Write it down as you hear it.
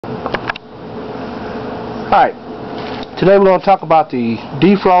Alright, today we're going to talk about the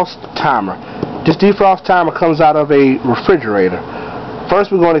defrost timer. This defrost timer comes out of a refrigerator.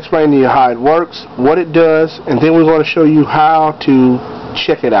 First we're going to explain to you how it works, what it does, and then we're going to show you how to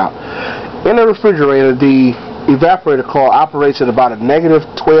check it out. In a refrigerator, the evaporator coil operates at about a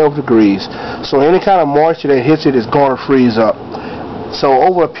 -12 degrees, so any kind of moisture that hits it is going to freeze up. So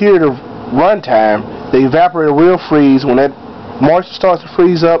over a period of runtime, the evaporator will freeze. When that moisture starts to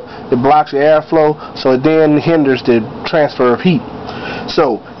freeze up, it blocks the airflow, so it then hinders the transfer of heat.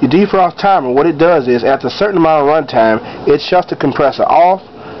 So your defrost timer, what it does is, after a certain amount of runtime, it shuts the compressor off,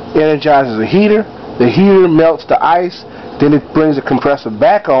 energizes the heater melts the ice, then it brings the compressor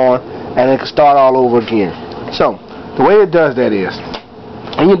back on, and it can start all over again. So the way it does that is,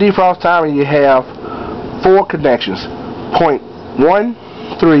 in your defrost timer you have 4 connections: point 1,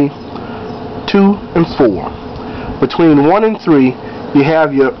 3, 2, and 4. Between 1 and 3 you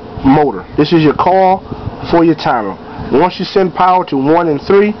have your motor. This is your coil for your timer. Once you send power to 1 and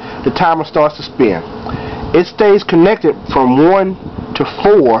 3, the timer starts to spin. It stays connected from 1 to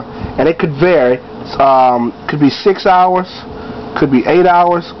 4, and it could vary. Could be 6 hours, could be 8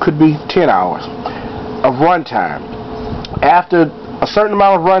 hours, could be 10 hours of runtime. After a certain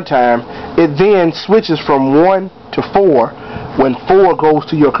amount of runtime, it then switches from 1 to 4 when 4 goes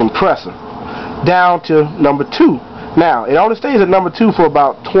to your compressor, down to number 2. Now, it only stays at number 2 for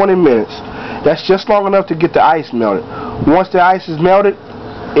about 20 minutes. That's just long enough to get the ice melted. Once the ice is melted,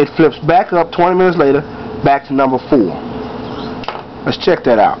 it flips back up 20 minutes later, back to number 4. Let's check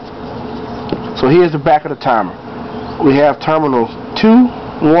that out. So here's the back of the timer. We have terminals 2,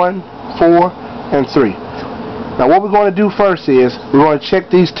 1, 4, and 3. Now what we're going to do first is, we're going to check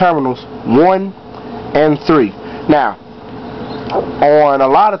these terminals 1 and 3. Now, on a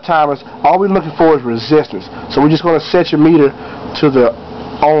lot of timers, all we're looking for is resistance. So we're just going to set your meter to the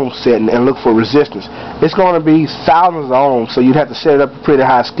ohm setting and look for resistance. It's going to be thousands of ohms, so you'd have to set it up a pretty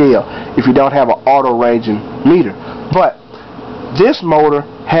high scale if you don't have an auto ranging meter. But this motor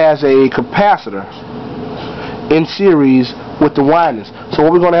has a capacitor in series with the windings. So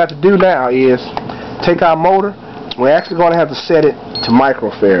what we're going to have to do now is take our motor. We're actually going to have to set it to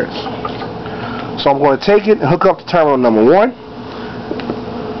microfarads. So I'm going to take it and hook up to terminal number 1.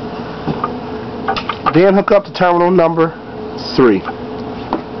 Then hook up to terminal number 3.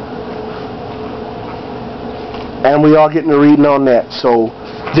 And we are getting a reading on that. So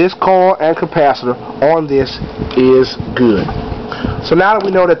this coil and capacitor on this is good. So now that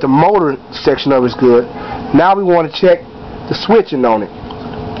we know that the motor section of it is good, now we want to check the switching on it.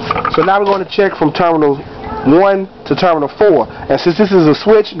 So now we're going to check from terminal 1 to terminal 4. And since this is a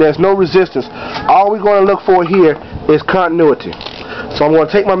switch, there's no resistance. All we're going to look for here is continuity. So I'm going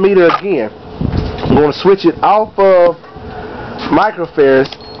to take my meter again. I'm going to switch it off of microfarads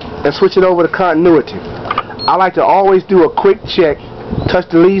and switch it over to continuity. I like to always do a quick check, touch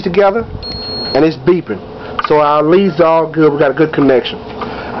the leads together, and it's beeping. So our leads are all good. We got a good connection.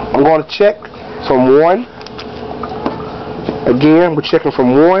 I'm going to check from 1. Again, we're checking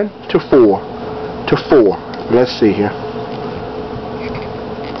from 1 to 4. Let's see here.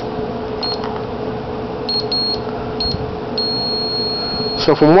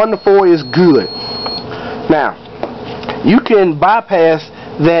 So from 1 to 4 is good. Now, you can bypass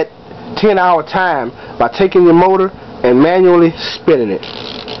that 10-hour time by taking your motor and manually spinning it.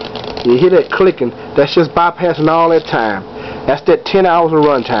 You hear that clicking? That's just bypassing all that time. That's that 10 hours of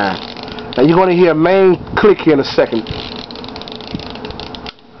run time. Now you're going to hear a main click here in a second.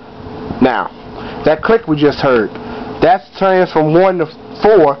 Now, that click we just heard, that's turning from 1 to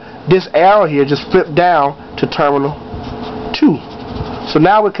 4. This arrow here just flipped down to terminal 2. So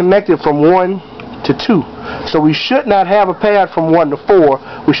now we're connected from 1 to 2. So we should not have a pad from 1 to 4.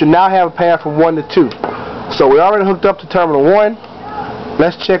 We should now have a pad from 1 to 2. So we already hooked up to terminal 1.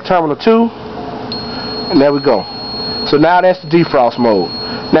 Let's check terminal 2. And there we go. So now that's the defrost mode.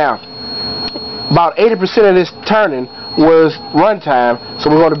 Now, about 80% of this turning was runtime.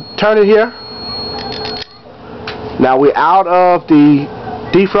 So we're going to turn it here. Now we're out of the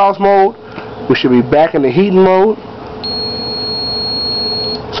defrost mode. We should be back in the heating mode.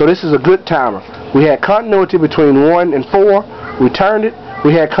 So this is a good timer. We had continuity between 1 and 4. We turned it.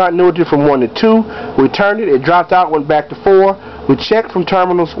 We had continuity from 1 to 2. We turned it. It dropped out, went back to 4. We checked from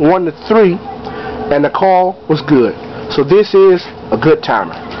terminals 1 to 3, and the coil was good. So this is a good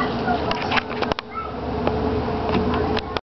timer.